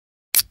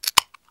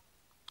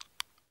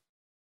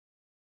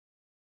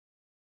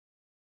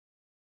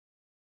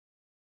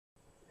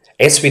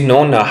As we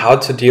know now how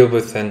to deal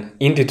with an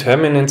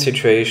indeterminate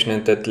situation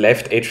and that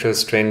left atrial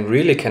strain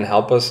really can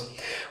help us,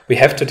 we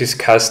have to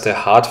discuss the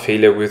heart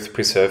failure with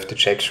preserved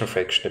ejection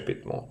fraction a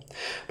bit more.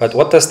 But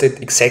what does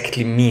that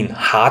exactly mean,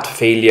 heart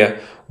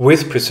failure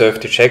with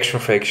preserved ejection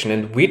fraction,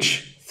 and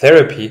which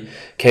therapy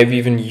can we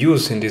even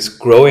use in this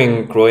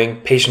growing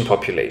patient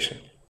population?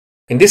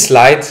 In this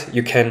slide,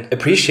 you can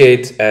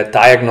appreciate a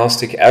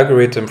diagnostic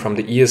algorithm from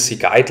the ESC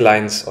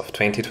guidelines of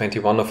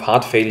 2021 of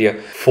heart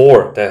failure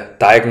for the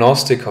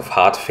diagnostic of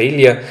heart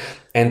failure.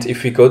 And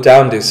if we go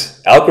down this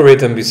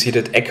algorithm, we see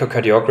that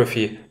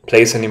echocardiography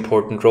plays an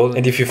important role.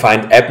 And if you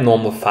find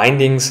abnormal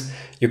findings,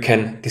 you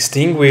can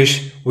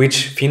distinguish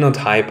which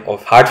phenotype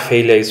of heart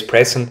failure is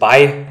present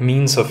by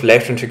means of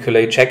left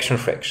ventricular ejection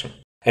fraction.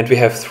 And we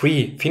have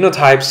three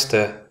phenotypes.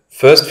 The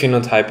first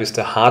phenotype is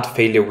the heart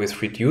failure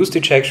with reduced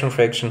ejection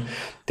fraction.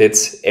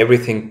 That's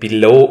everything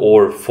below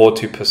or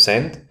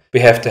 40%.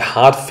 We have the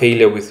heart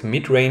failure with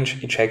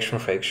mid-range ejection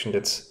fraction.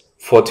 That's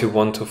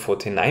 41 to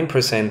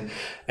 49%.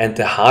 And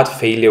the heart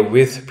failure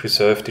with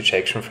preserved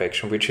ejection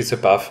fraction, which is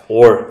above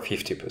or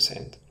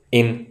 50%.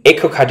 In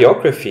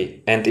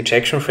echocardiography and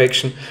ejection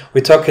fraction,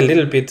 we talk a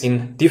little bit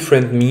in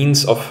different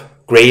means of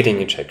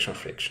grading ejection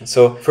fraction.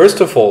 So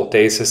first of all,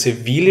 there is a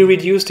severely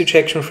reduced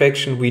ejection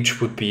fraction, which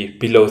would be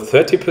below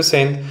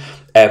 30%,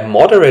 a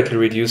moderately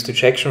reduced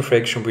ejection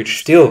fraction,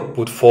 which still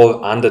would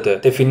fall under the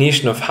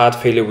definition of heart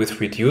failure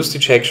with reduced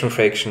ejection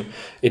fraction.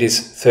 It is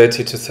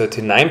 30 to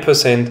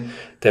 39%,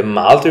 the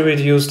mildly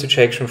reduced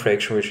ejection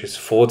fraction, which is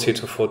 40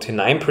 to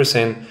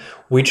 49%,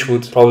 which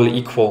would probably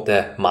equal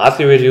the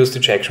mildly reduced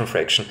ejection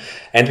fraction.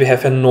 And we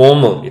have a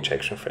normal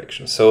ejection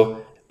fraction,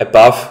 so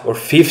above or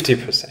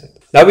 50%.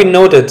 Now we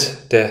know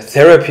that the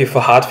therapy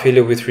for heart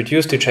failure with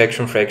reduced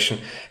ejection fraction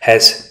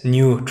has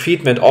new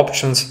treatment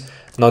options.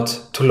 Not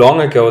too long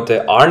ago,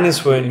 the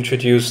ARNIs were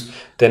introduced,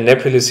 the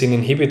neprilysin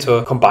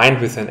inhibitor combined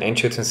with an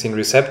angiotensin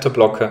receptor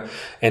blocker,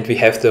 and we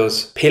have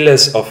those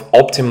pillars of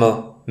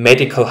optimal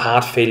medical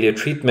heart failure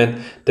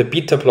treatment, the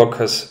beta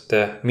blockers,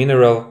 the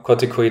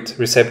mineralocorticoid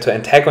receptor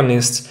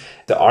antagonists,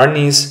 the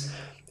ARNIs,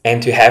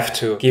 and you have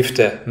to give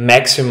the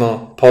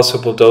maximal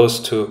possible dose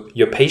to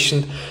your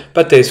patient.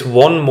 But there's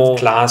one more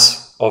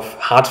class of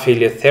heart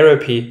failure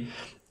therapy.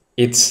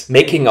 It's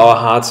making our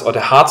hearts or the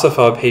hearts of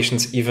our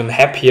patients even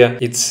happier.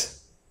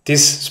 It's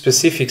this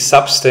specific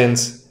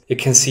substance. You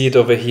can see it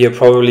over here.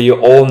 Probably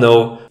you all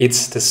know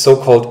it's the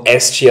so-called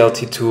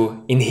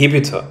SGLT2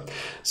 inhibitor.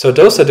 So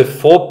those are the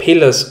four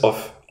pillars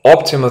of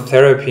optimal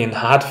therapy in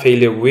heart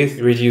failure with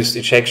reduced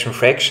ejection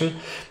fraction.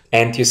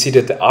 And you see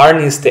that the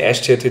ARNIs, the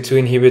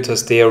SGLT2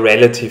 inhibitors, they are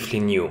relatively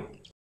new.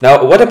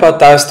 Now, what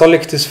about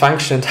diastolic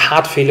dysfunction and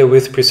heart failure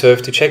with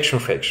preserved ejection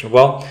fraction?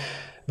 Well,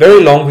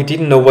 very long we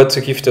didn't know what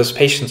to give those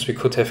patients. We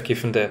could have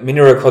given the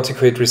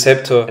mineralocorticoid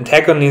receptor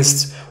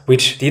antagonists,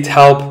 which did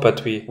help,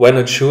 but we were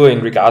not sure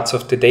in regards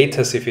of the data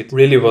if it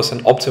really was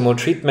an optimal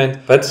treatment.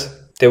 But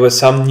there were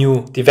some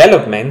new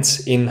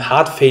developments in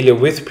heart failure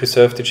with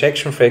preserved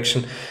ejection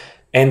fraction.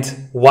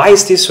 And why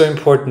is this so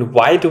important?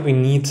 Why do we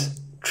need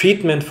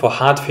treatment for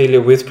heart failure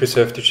with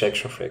preserved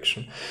ejection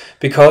fraction?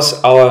 Because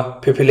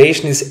our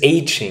population is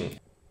aging.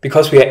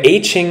 Because we are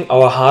aging,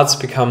 our hearts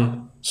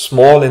become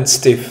small and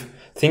stiff.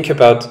 Think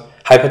about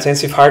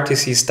hypertensive heart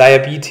disease,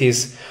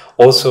 diabetes,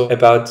 also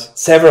about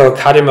several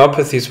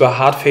cardiomyopathies where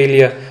heart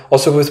failure,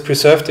 also with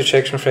preserved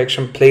ejection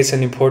fraction, plays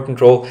an important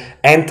role,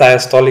 and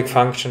diastolic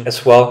function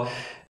as well.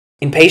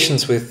 In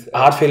patients with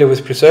heart failure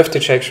with preserved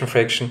ejection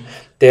fraction,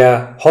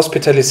 their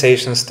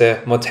hospitalizations, the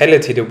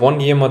mortality, the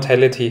 1-year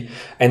mortality,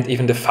 and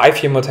even the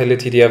 5-year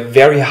mortality, they are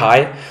very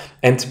high.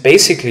 And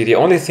basically, the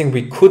only thing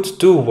we could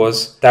do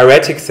was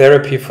diuretic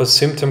therapy for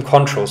symptom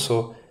control,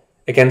 so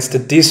against the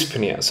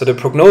dyspnea. So the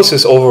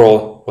prognosis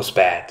overall was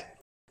bad.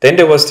 Then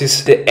there was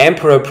the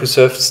Emperor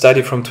preserved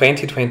study from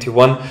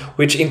 2021,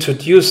 which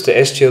introduced the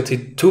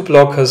SGLT2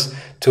 blockers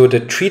to the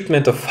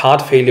treatment of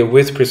heart failure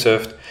with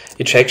preserved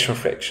ejection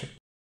fraction.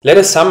 Let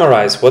us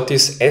summarize what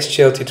these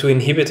SGLT2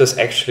 inhibitors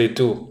actually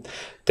do.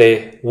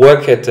 They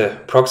work at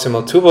the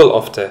proximal tubule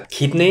of the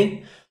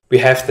kidney. We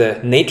have the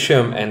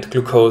natrium and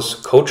glucose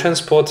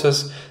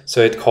co-transporters,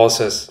 so it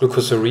causes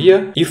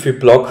glucosuria if we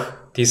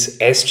block this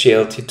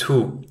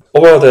SGLT2.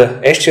 Overall, the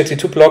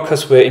SGLT2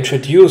 blockers were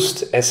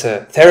introduced as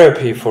a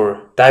therapy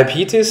for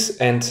diabetes,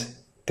 and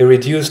they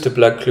reduce the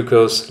blood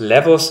glucose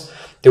levels.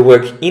 They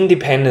work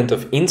independent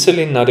of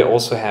insulin. Now they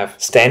also have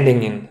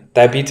standing in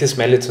diabetes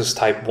mellitus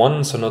type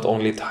 1, so not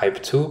only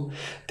type 2.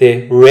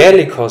 They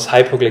rarely cause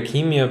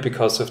hypoglycemia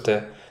because of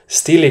the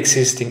still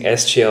existing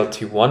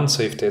SGLT1.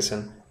 So if there's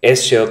an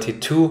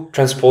SGLT2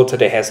 transporter,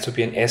 there has to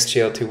be an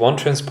SGLT1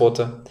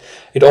 transporter.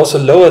 It also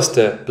lowers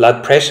the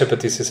blood pressure, but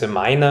this is a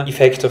minor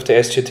effect of the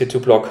SGLT2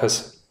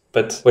 blockers.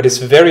 But what is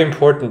very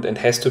important and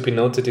has to be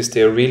noted is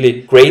they are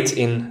really great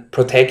in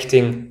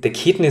protecting the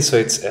kidney, so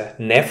it's a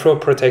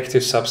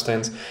nephroprotective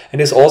substance and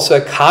is also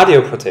a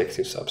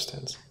cardioprotective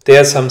substance. There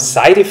are some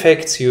side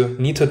effects. You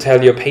need to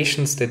tell your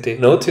patients that they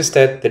notice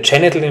that: the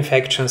genital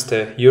infections,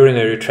 the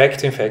urinary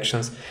tract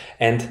infections,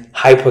 and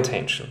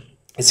hypotension.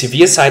 A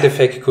severe side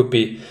effect could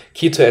be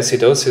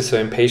ketoacidosis, so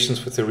in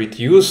patients with a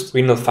reduced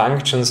renal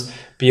functions,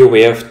 be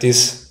aware of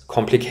this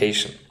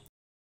complication.